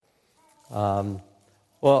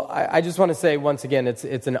Well, I just want to say once again,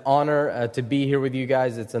 it's an honor to be here with you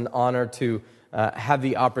guys. It's an honor to have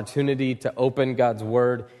the opportunity to open God's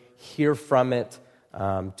Word, hear from it,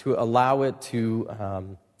 to allow it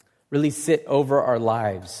to really sit over our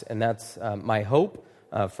lives. And that's my hope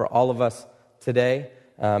for all of us today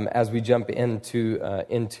as we jump into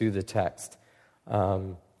the text.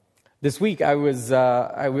 This week I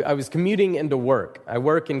was commuting into work. I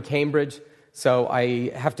work in Cambridge, so I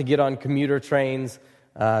have to get on commuter trains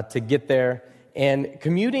to get there. And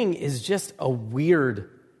commuting is just a weird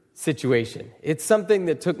situation. It's something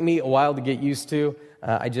that took me a while to get used to.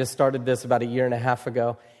 I just started this about a year and a half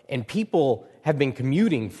ago. And people have been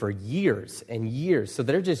commuting for years and years, so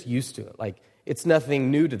they're just used to it. Like, it's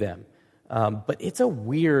nothing new to them. But it's a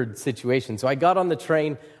weird situation. So I got on the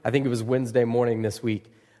train, I think it was Wednesday morning this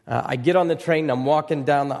week. I get on the train, I'm walking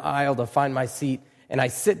down the aisle to find my seat, and I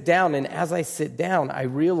sit down, and as I sit down, I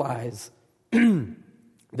realize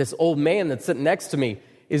this old man that's sitting next to me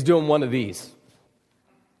is doing one of these.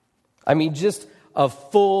 I mean, just a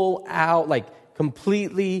full out, like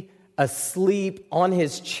completely asleep on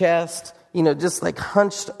his chest, just like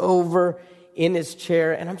hunched over in his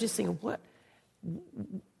chair. And I'm just thinking,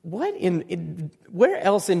 where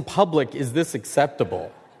else in public is this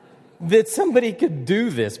acceptable? That somebody could do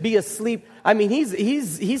this, be asleep. I mean,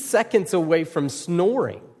 he's seconds away from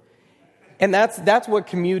snoring. And that's what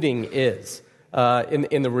commuting is.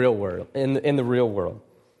 In the real world, in the real world.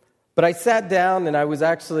 But I sat down and I was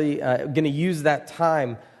actually going to use that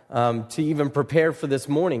time to even prepare for this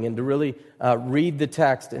morning and to really read the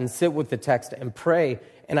text and sit with the text and pray.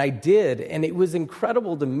 And I did. And it was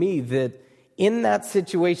incredible to me that in that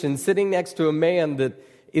situation, sitting next to a man that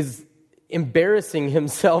is embarrassing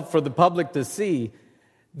himself for the public to see,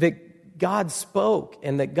 that God spoke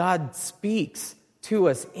and that God speaks to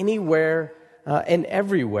us anywhere and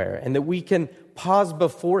everywhere, and that we can pause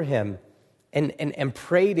before him and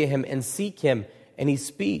pray to him and seek him, and he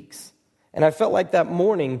speaks. And I felt like that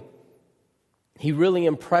morning, he really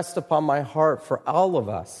impressed upon my heart for all of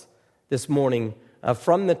us this morning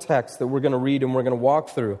from the text that we're going to read and we're going to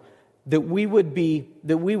walk through, that we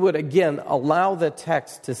would again allow the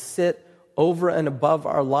text to sit over and above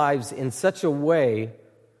our lives in such a way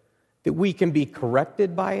that we can be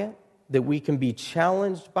corrected by it, that we can be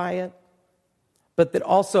challenged by it, but that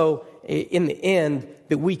also, in the end,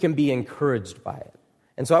 that we can be encouraged by it.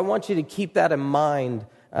 And so I want you to keep that in mind,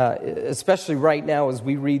 especially right now as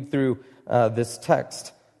we read through this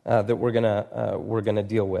text that we're gonna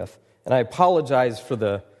deal with. And I apologize for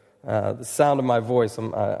the sound of my voice.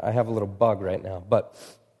 I have a little bug right now, but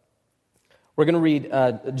we're going to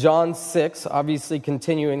read John 6, obviously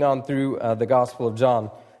continuing on through the Gospel of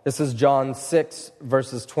John. This is John 6,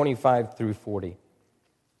 verses 25 through 40.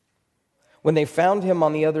 When they found him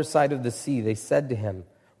on the other side of the sea, they said to him,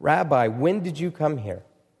 "Rabbi, when did you come here?"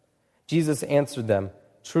 Jesus answered them,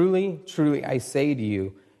 "Truly, truly, I say to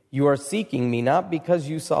you, you are seeking me not because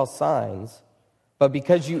you saw signs, but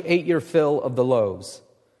because you ate your fill of the loaves.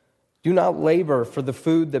 Do not labor for the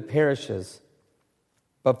food that perishes,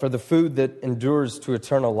 but for the food that endures to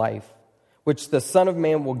eternal life, which the Son of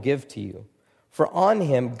Man will give to you. For on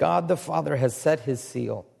him God the Father has set his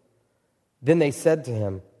seal." Then they said to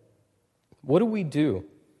him, "What do we do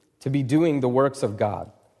to be doing the works of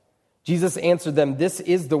God?" Jesus answered them, "This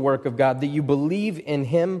is the work of God, that you believe in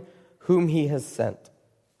him whom he has sent."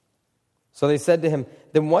 So they said to him,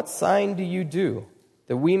 "Then what sign do you do,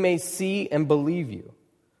 that we may see and believe you?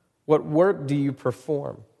 What work do you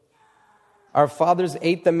perform? Our fathers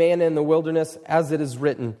ate the manna in the wilderness, as it is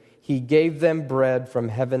written, he gave them bread from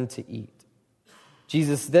heaven to eat."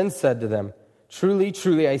 Jesus then said to them, "Truly,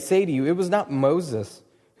 truly, I say to you, it was not Moses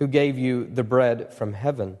who gave you the bread from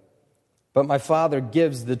heaven, but my Father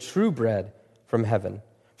gives the true bread from heaven.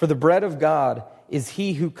 For the bread of God is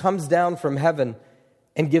he who comes down from heaven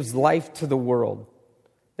and gives life to the world."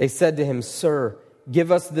 They said to him, "Sir,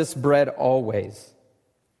 give us this bread always."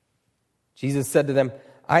 Jesus said to them,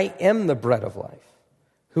 "I am the bread of life.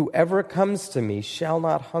 Whoever comes to me shall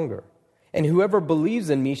not hunger, and whoever believes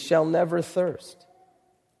in me shall never thirst.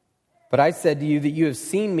 But I said to you that you have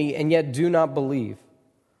seen me and yet do not believe.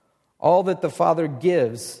 All that the Father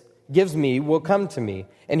gives me will come to me,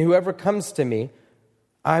 and whoever comes to me,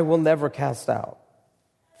 I will never cast out.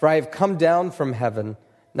 For I have come down from heaven,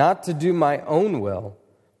 not to do my own will,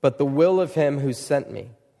 but the will of him who sent me.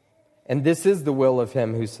 And this is the will of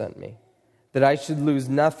him who sent me, that I should lose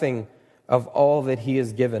nothing of all that he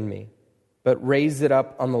has given me, but raise it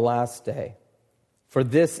up on the last day. For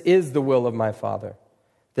this is the will of my Father,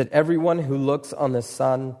 that everyone who looks on the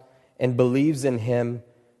Son and believes in him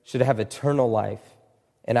should have eternal life,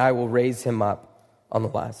 and I will raise him up on the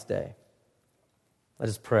last day." Let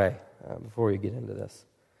us pray before we get into this.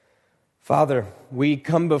 Father, we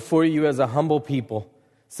come before you as a humble people,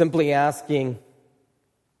 simply asking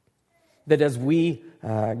that as we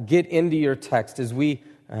get into your text, as we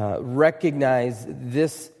recognize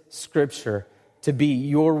this scripture to be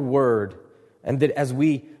your word, and that as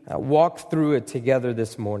we walk through it together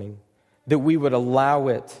this morning, that we would allow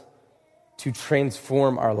it to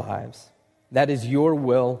transform our lives. That is your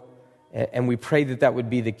will, and we pray that that would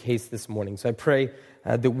be the case this morning. So I pray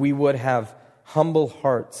that we would have humble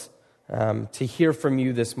hearts to hear from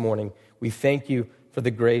you this morning. We thank you for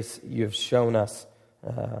the grace you have shown us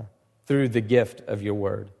through the gift of your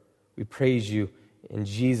word. We praise you in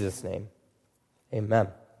Jesus' name. Amen.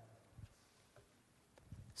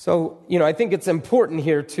 So, I think it's important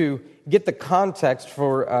here to get the context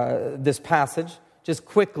for this passage just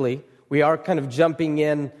quickly. We are kind of jumping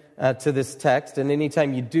in to this text, and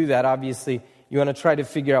anytime you do that, obviously, you want to try to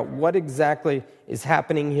figure out what exactly is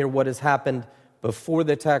happening here, what has happened before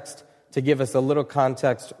the text, to give us a little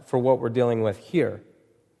context for what we're dealing with here.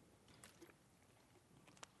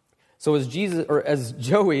 So as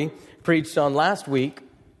Joey preached on last week,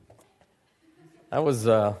 that was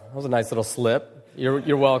a nice little slip.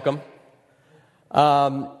 You're welcome.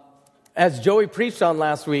 As Joey preached on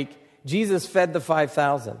last week, Jesus fed the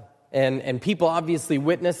 5,000. And people obviously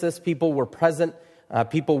witnessed this. People were present.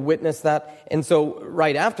 People witnessed that. And so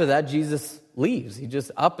right after that, Jesus leaves. He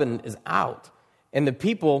just up and is out. And the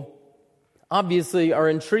people obviously are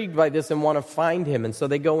intrigued by this and want to find him. And so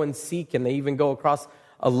they go and seek, and they even go across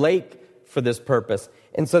a lake for this purpose.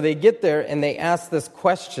 And so they get there and they ask this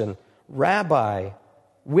question, "Rabbi,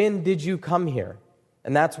 when did you come here?"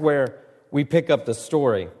 And that's where we pick up the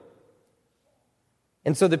story.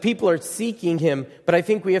 And so the people are seeking him, but I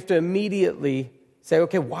think we have to immediately say,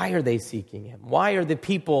 okay, why are they seeking him? Why are the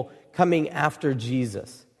people coming after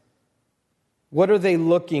Jesus? What are they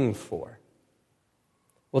looking for?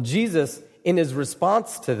 Well, Jesus, in his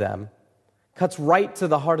response to them, cuts right to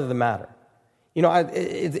the heart of the matter.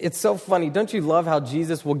 It's so funny. Don't you love how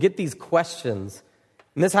Jesus will get these questions?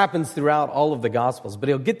 And this happens throughout all of the Gospels, but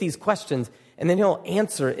he'll get these questions and then he'll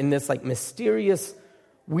answer in this mysterious,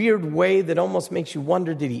 weird way that almost makes you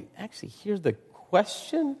wonder, did he actually hear the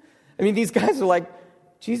question? I mean, these guys are like,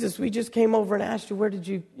 "Jesus, we just came over and asked you,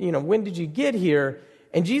 when did you get here?"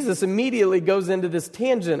 And Jesus immediately goes into this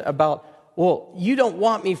tangent about, well, you don't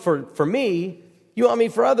want me for me, you want me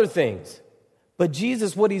for other things. But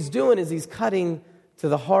Jesus, what he's doing is he's cutting to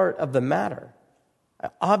the heart of the matter.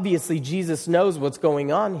 Obviously, Jesus knows what's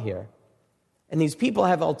going on here. And these people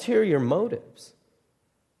have ulterior motives.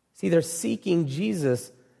 See, they're seeking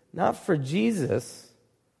Jesus, not for Jesus.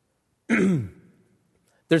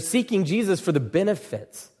 They're seeking Jesus for the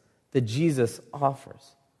benefits that Jesus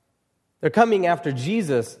offers. They're coming after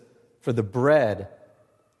Jesus for the bread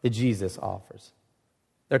that Jesus offers.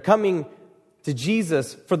 They're coming to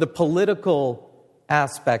Jesus for the political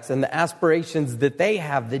aspects and the aspirations that they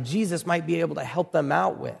have that Jesus might be able to help them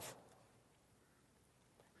out with.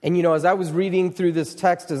 And as I was reading through this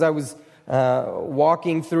text, as I was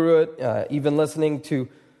walking through it, even listening to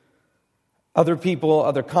other people,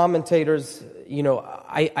 other commentators,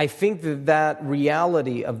 I think that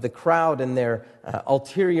reality of the crowd and their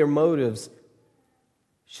ulterior motives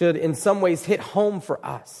should in some ways hit home for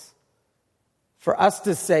us. For us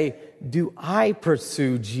to say, do I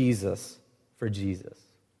pursue Jesus for Jesus?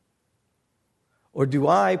 Or do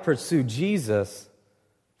I pursue Jesus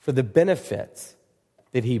for the benefits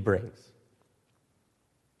that he brings?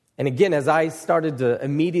 And again, as I started to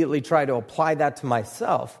immediately try to apply that to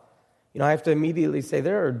myself, I have to immediately say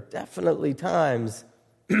there are definitely times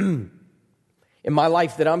in my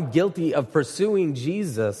life that I'm guilty of pursuing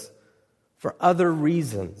Jesus for other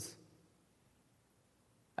reasons.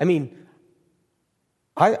 I mean,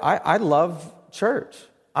 I love church.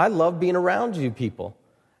 I love being around you people.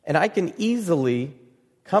 And I can easily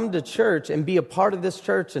come to church and be a part of this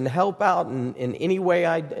church and help out in any way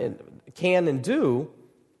I can and do,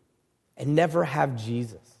 and never have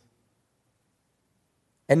Jesus.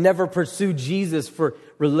 And never pursue Jesus for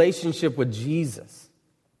relationship with Jesus.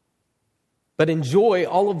 But enjoy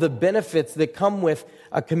all of the benefits that come with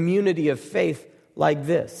a community of faith like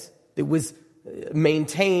this, that was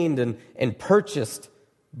maintained and purchased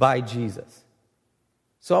by Jesus.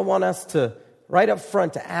 So I want us to, right up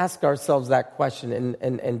front, to ask ourselves that question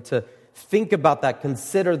and to think about that,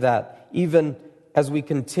 consider that, even as we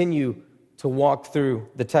continue to walk through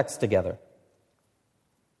the text together.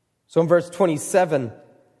 So in verse 27,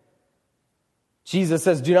 Jesus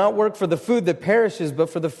says, "Do not work for the food that perishes, but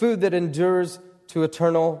for the food that endures to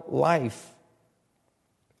eternal life."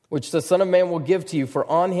 which the Son of Man will give to you, for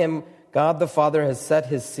on him God the Father has set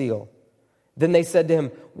his seal." Then they said to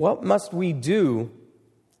him, "What must we do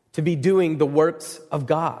to be doing the works of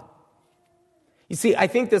God?" You see, I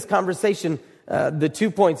think this conversation, the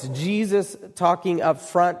 2 points, Jesus talking up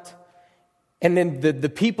front and then the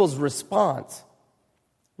people's response,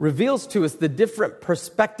 reveals to us the different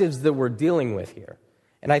perspectives that we're dealing with here.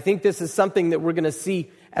 And I think this is something that we're going to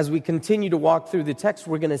see as we continue to walk through the text.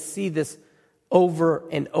 We're going to see this over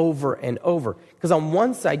and over and over. Because on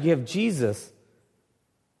one side, you have Jesus,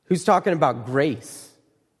 who's talking about grace,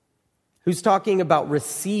 who's talking about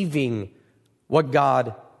receiving what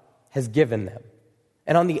God has given them.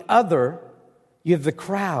 And on the other, you have the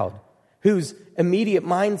crowd, whose immediate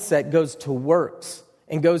mindset goes to works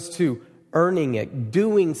and goes to earning it,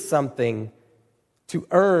 doing something to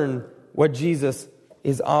earn what Jesus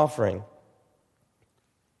is offering.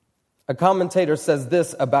 A commentator says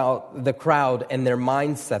this about the crowd and their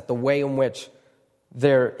mindset, the way in which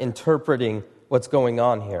they're interpreting what's going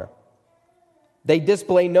on here. They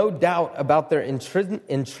display no doubt about their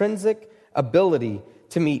intrinsic ability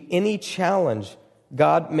to meet any challenge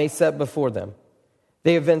God may set before them.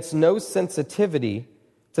 They evince no sensitivity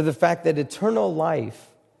to the fact that eternal life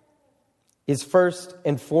is first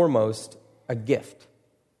and foremost a gift.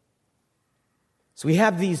 So we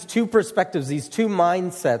have these two perspectives, these two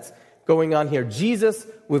mindsets going on here. Jesus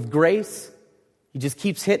with grace, he just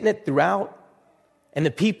keeps hitting it throughout, and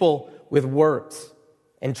the people with works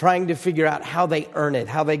and trying to figure out how they earn it,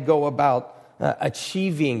 how they go about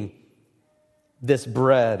achieving this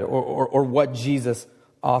bread or what Jesus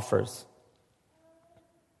offers.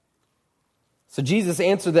 So Jesus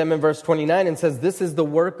answered them in verse 29 and says, "This is the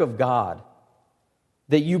work of God,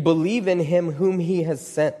 that you believe in him whom he has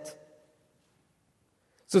sent."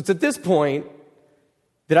 So it's at this point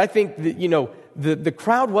that I think that, the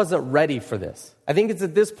crowd wasn't ready for this. I think it's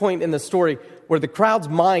at this point in the story where the crowd's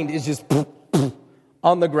mind is just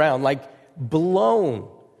on the ground, like blown,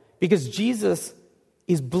 because Jesus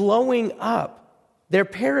is blowing up their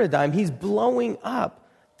paradigm. He's blowing up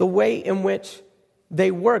the way in which they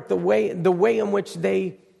work, the way in which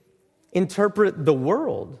they interpret the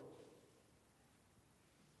world.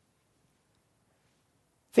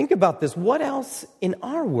 Think about this. What else in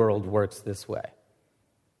our world works this way?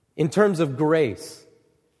 In terms of grace,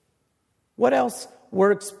 what else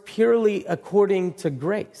works purely according to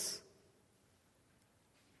grace?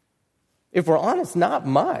 If we're honest, not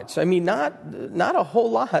much. I mean, not a whole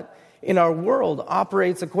lot in our world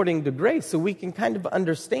operates according to grace. So we can kind of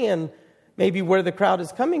understand maybe where the crowd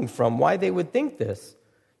is coming from, why they would think this.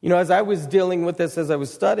 As I was dealing with this, as I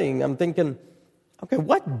was studying, I'm thinking, okay,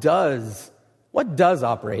 what does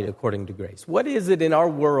operate according to grace? What is it in our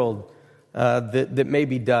world that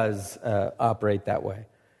maybe does operate that way?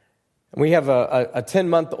 And we have a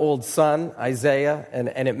 10-month-old son, Isaiah,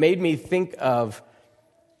 and it made me think of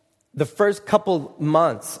the first couple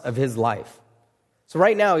months of his life. So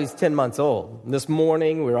right now he's 10 months old. This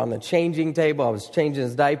morning we were on the changing table. I was changing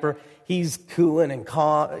his diaper. He's cooing and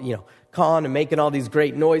cawing and making all these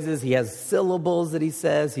great noises. He has syllables that he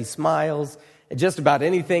says. He smiles at just about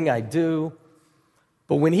anything I do.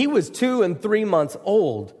 But when he was 2 and 3 months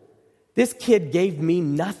old, this kid gave me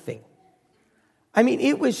nothing. I mean,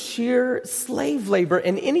 it was sheer slave labor.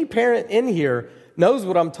 And any parent in here knows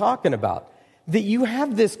what I'm talking about. That you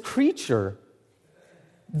have this creature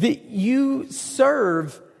that you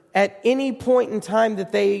serve at any point in time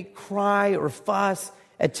that they cry or fuss.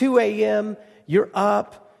 At 2 a.m., you're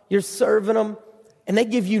up, you're serving them, and they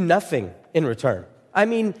give you nothing in return. I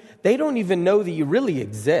mean, they don't even know that you really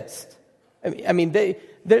exist. I mean,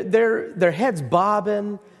 their heads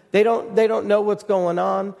bobbing. They don't know what's going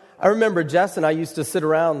on. I remember Jess and I used to sit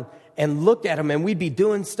around and look at them, and we'd be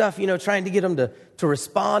doing stuff, trying to get them to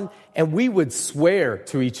respond, and we would swear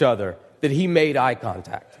to each other that he made eye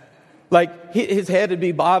contact. Like, his head would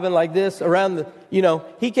be bobbing like this around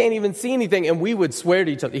he can't even see anything, and we would swear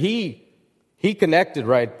to each other. He connected,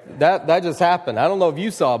 right? That just happened. I don't know if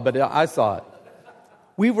you saw it, but I saw it.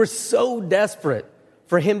 We were so desperate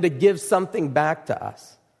for him to give something back to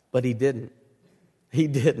us, but he didn't. He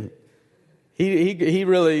didn't. He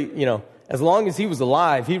really, as long as he was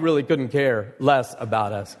alive, he really couldn't care less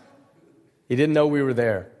about us. He didn't know we were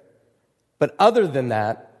there. But other than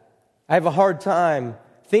that, I have a hard time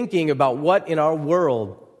thinking about what in our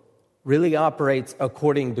world really operates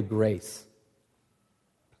according to grace.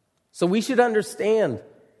 So we should understand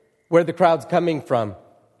where the crowd's coming from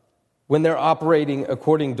when they're operating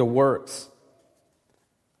according to works.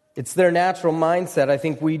 It's their natural mindset. I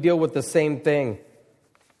think we deal with the same thing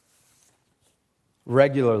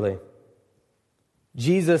regularly.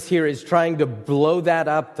 Jesus here is trying to blow that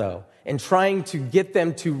up, though, and trying to get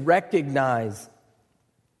them to recognize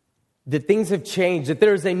that things have changed, that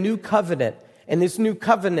there is a new covenant, and this new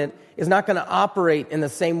covenant is not going to operate in the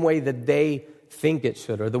same way that they think it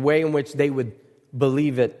should, or the way in which they would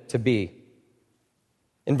believe it to be.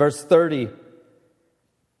 In verse 30, it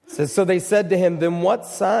says, "So they said to him, 'Then what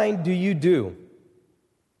sign do you do,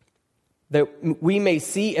 that we may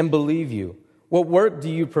see and believe you? What work do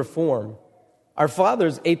you perform? Our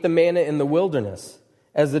fathers ate the manna in the wilderness,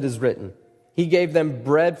 as it is written. He gave them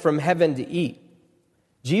bread from heaven to eat.'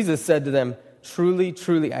 Jesus said to them, 'Truly,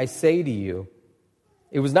 truly, I say to you,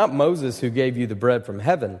 it was not Moses who gave you the bread from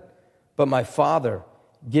heaven, but my Father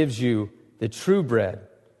gives you the true bread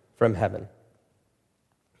from heaven.'"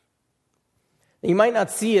 You might not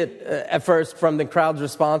see it at first from the crowd's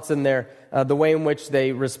response in there, the way in which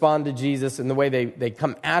they respond to Jesus and the way they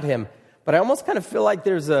come at him. But I almost kind of feel like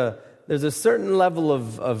there's a certain level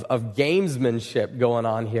of gamesmanship going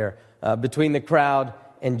on here between the crowd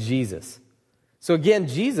and Jesus. So again,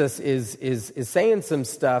 Jesus is saying some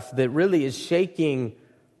stuff that really is shaking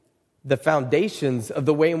the foundations of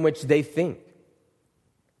the way in which they think.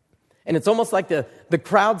 And it's almost like the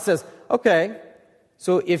crowd says, okay,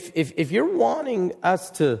 so if you're wanting us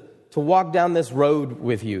to walk down this road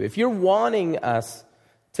with you, if you're wanting us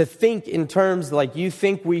to think in terms like you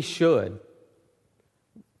think we should,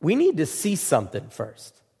 we need to see something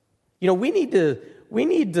first. You know, we need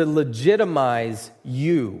to legitimize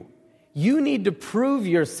you. You need to prove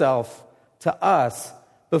yourself to us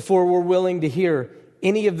before we're willing to hear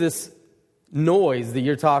any of this noise that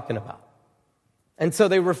you're talking about. And so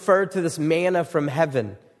they refer to this manna from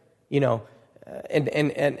heaven, and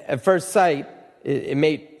at first sight, it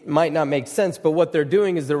might not make sense, but what they're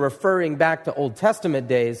doing is they're referring back to Old Testament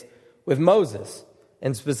days with Moses.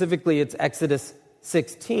 And specifically, it's Exodus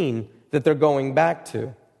 16 that they're going back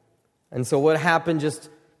to. And so what happened, just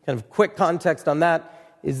kind of quick context on that,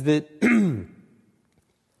 is that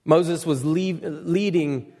Moses was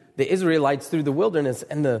leading the Israelites through the wilderness,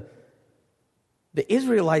 and the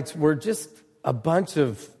Israelites were just a bunch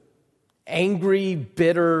of angry,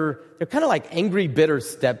 bitter, they're kind of like angry, bitter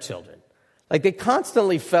stepchildren. Like they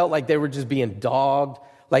constantly felt like they were just being dogged,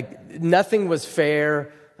 like nothing was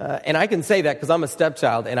fair. And I can say that because I'm a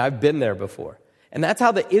stepchild and I've been there before. And that's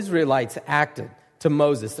how the Israelites acted to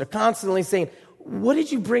Moses. They're constantly saying, what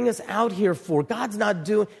did you bring us out here for? God's not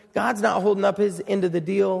holding up his end of the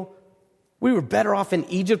deal. We were better off in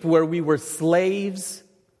Egypt where we were slaves.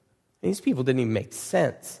 And these people didn't even make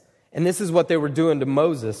sense. And this is what they were doing to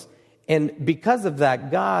Moses. And because of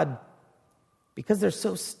that, because they're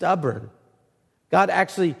so stubborn, God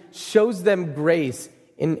actually shows them grace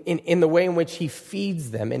in the way in which he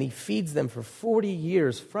feeds them. And he feeds them for 40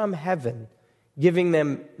 years from heaven, giving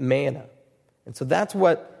them manna. And so that's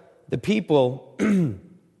what the people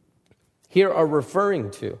here are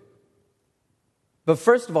referring to. But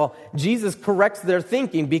first of all, Jesus corrects their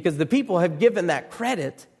thinking because the people have given that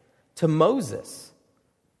credit to Moses.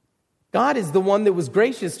 God is the one that was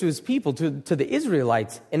gracious to his people, to the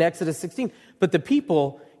Israelites in Exodus 16. But the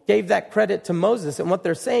people gave that credit to Moses. And what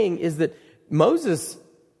they're saying is that Moses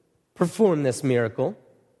performed this miracle.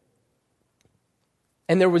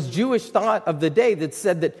 And there was Jewish thought of the day that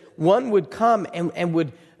said that one would come and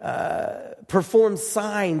would perform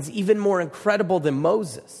signs even more incredible than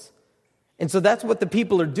Moses. And so that's what the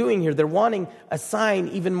people are doing here. They're wanting a sign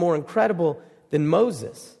even more incredible than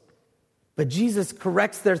Moses. But Jesus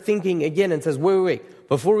corrects their thinking again and says, wait,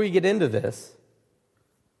 before we get into this,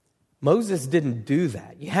 Moses didn't do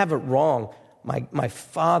that. You have it wrong. My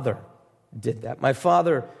Father did that. My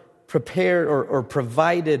Father prepared or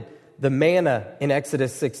provided the manna in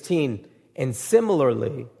Exodus 16. And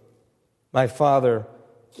similarly, my Father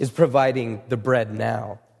is providing the bread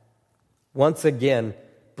now. Once again,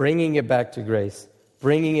 bringing it back to grace,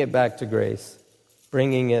 bringing it back to grace,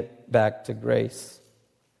 bringing it back to grace.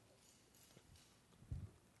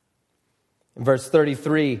 In verse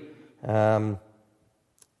 33,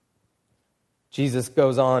 Jesus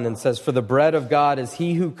goes on and says, "For the bread of God is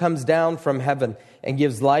he who comes down from heaven and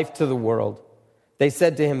gives life to the world." They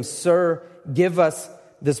said to him, "Sir, give us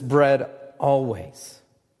this bread always."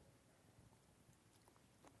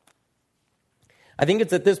 I think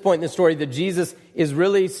it's at this point in the story that Jesus is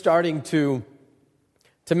really starting to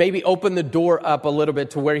maybe open the door up a little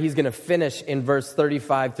bit to where he's going to finish in verse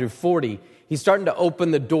 35 through 40. He's starting to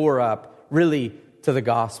open the door up really to the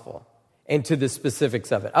gospel and to the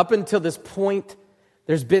specifics of it. Up until this point,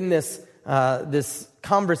 there's been this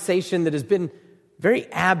conversation that has been very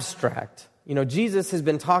abstract. Jesus has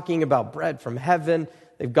been talking about bread from heaven,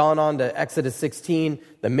 They've gone on to Exodus 16,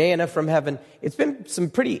 the manna from heaven. It's been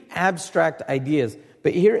some pretty abstract ideas.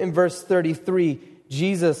 But here in verse 33,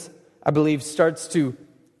 Jesus, I believe, starts to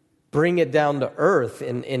bring it down to earth,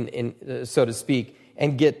 so to speak,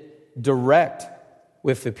 and get direct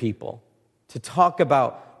with the people to talk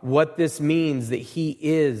about what this means that he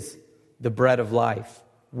is the bread of life,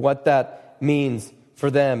 what that means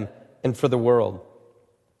for them and for the world.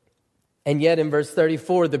 And yet in verse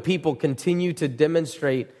 34, the people continue to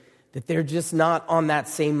demonstrate that they're just not on that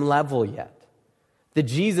same level yet. That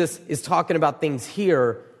Jesus is talking about things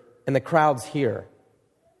here and the crowd's here.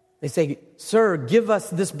 They say, "Sir, give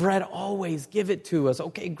us this bread always. Give it to us."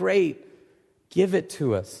 Okay, great. Give it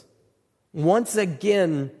to us. Once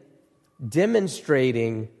again,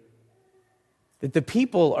 demonstrating that the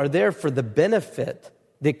people are there for the benefit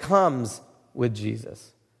that comes with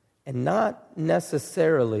Jesus and not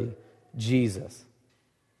necessarily Jesus.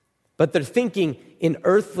 But they're thinking in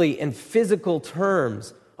earthly and physical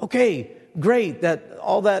terms. Okay, great, that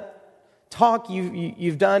all that talk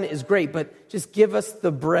you've done is great, but just give us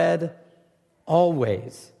the bread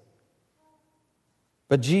always.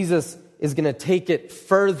 But Jesus is going to take it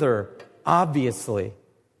further, obviously,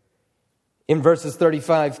 in verses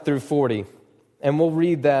 35 through 40. And we'll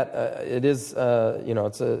read that. It's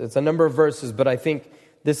a number of verses, but I think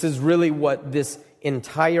this is really what this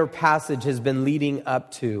entire passage has been leading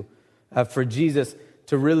up to for Jesus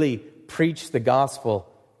to really preach the gospel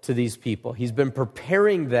to these people. He's been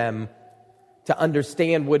preparing them to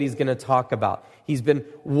understand what he's going to talk about. He's been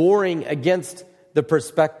warring against the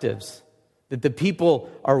perspectives that the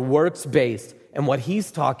people are works-based, and what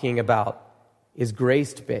he's talking about is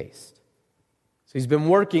grace-based. So he's been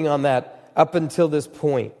working on that up until this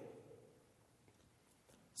point.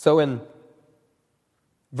 So in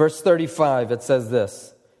verse 35, it says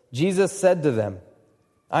this: Jesus said to them,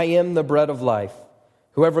 "I am the bread of life.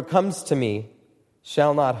 Whoever comes to me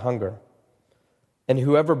shall not hunger, and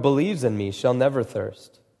whoever believes in me shall never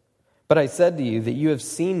thirst. But I said to you that you have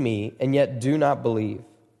seen me and yet do not believe.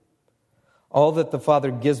 All that the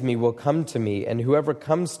Father gives me will come to me, and whoever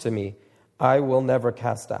comes to me I will never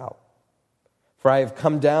cast out. For I have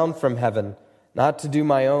come down from heaven not to do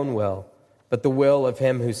my own will, but the will of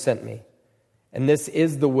him who sent me. And this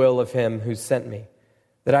is the will of him who sent me,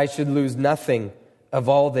 that I should lose nothing of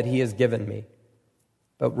all that he has given me,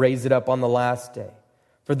 but raise it up on the last day.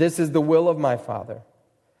 For this is the will of my Father,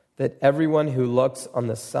 that everyone who looks on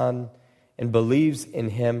the Son and believes in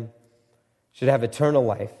him should have eternal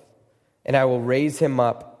life, and I will raise him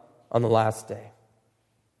up on the last day."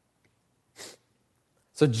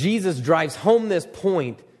 So Jesus drives home this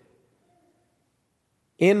point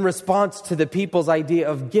in response to the people's idea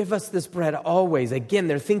of give us this bread always. Again,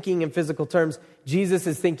 they're thinking in physical terms. Jesus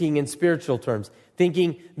is thinking in spiritual terms.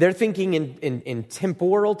 They're thinking in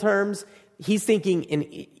temporal terms. He's thinking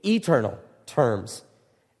in eternal terms.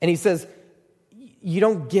 And he says, you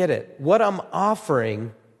don't get it. What I'm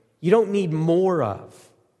offering, you don't need more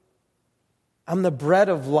of. I'm the bread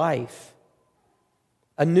of life.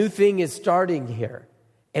 A new thing is starting here.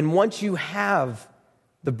 And once you have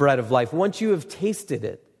the bread of life, once you have tasted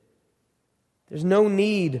it, there's no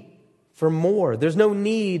need for more. There's no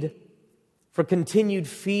need for continued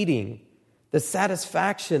feeding. The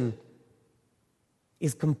satisfaction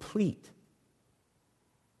is complete.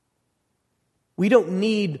 We don't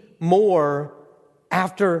need more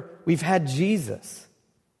after we've had Jesus.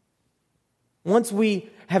 Once we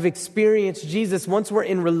have experienced Jesus, once we're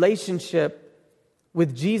in relationship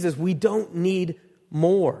with Jesus, we don't need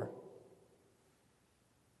more.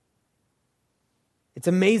 It's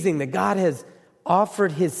amazing that God has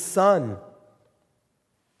offered his Son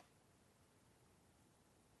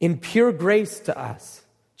in pure grace to us,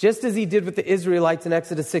 just as he did with the Israelites in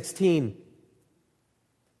Exodus 16.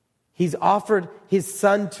 He's offered his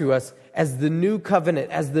Son to us as the new covenant,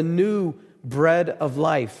 as the new bread of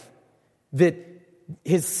life, that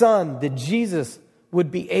his Son, that Jesus,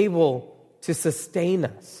 would be able to sustain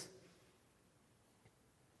us.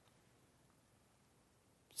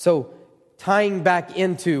 So, tying back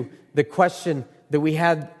into the question that we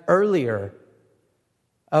had earlier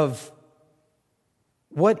of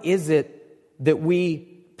what is it that we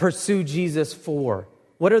pursue Jesus for?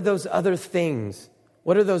 What are those other things?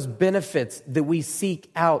 What are those benefits that we seek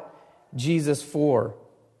out Jesus for?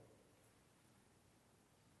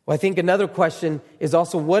 Well, I think another question is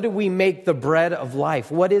also, what do we make the bread of life?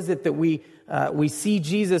 What is it that we see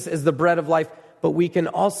Jesus as the bread of life, but we can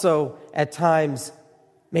also at times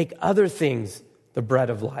make other things the bread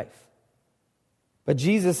of life? But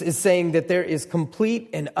Jesus is saying that there is complete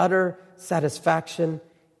and utter satisfaction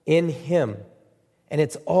in him. And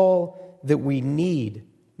it's all that we need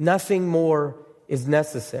Nothing more is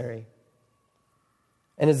necessary.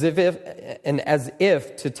 And as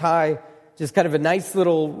if to tie just kind of a nice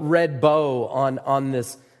little red bow on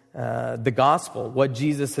this, the gospel, what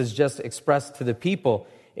Jesus has just expressed to the people,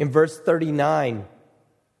 in verse 39,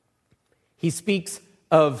 he speaks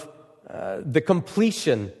of the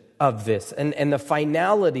completion of this and the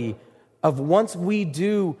finality of once we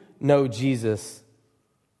do know Jesus,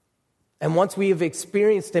 and once we have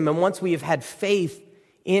experienced him, and once we have had faith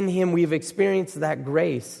in him, we have experienced that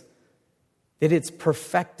grace, that it's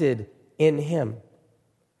perfected in him,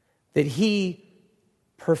 that he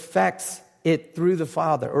perfects it through the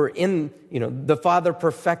Father, or the Father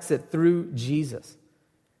perfects it through Jesus,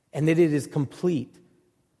 and that it is complete.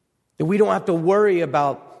 That we don't have to worry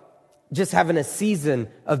about just having a season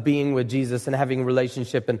of being with Jesus and having a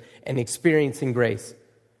relationship and experiencing grace,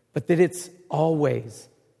 but that it's always,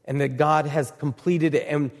 and that God has completed it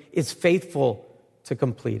and is faithful to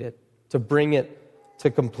complete it, to bring it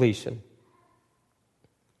to completion.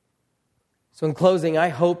 So in closing, I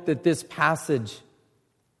hope that this passage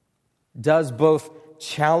does both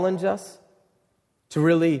challenge us to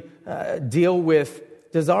really deal with,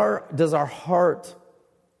 does our heart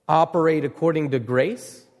operate according to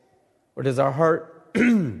grace, or does our heart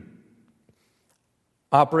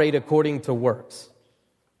operate according to works?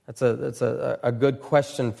 That's a good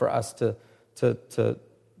question for us to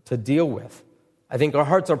deal with. I think our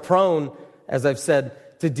hearts are prone, as I've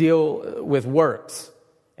said, to deal with works.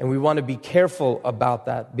 And we want to be careful about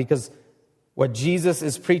that, because what Jesus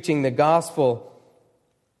is preaching, the gospel,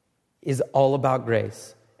 is all about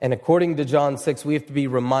grace. And according to John 6, we have to be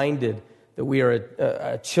reminded that we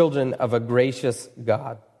are children of a gracious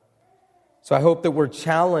God. So I hope that we're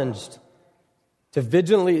challenged to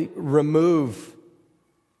vigilantly remove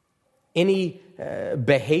any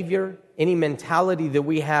behavior, any mentality that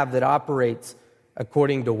we have that operates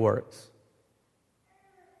according to works.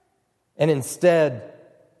 And instead,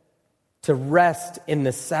 to rest in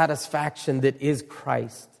the satisfaction that is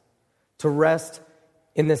Christ. To rest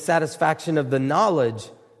in the satisfaction of the knowledge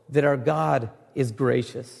that our God is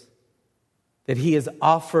gracious. That he has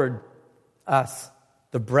offered us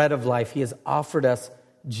the bread of life. He has offered us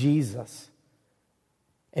Jesus.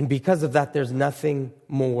 And because of that, there's nothing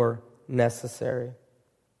more necessary.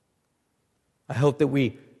 I hope that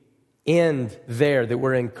we end there, that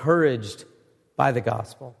we're encouraged by the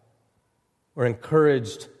gospel. We're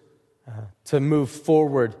encouraged to move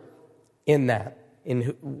forward in that,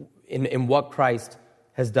 in what Christ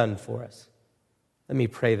has done for us. Let me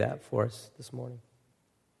pray that for us this morning.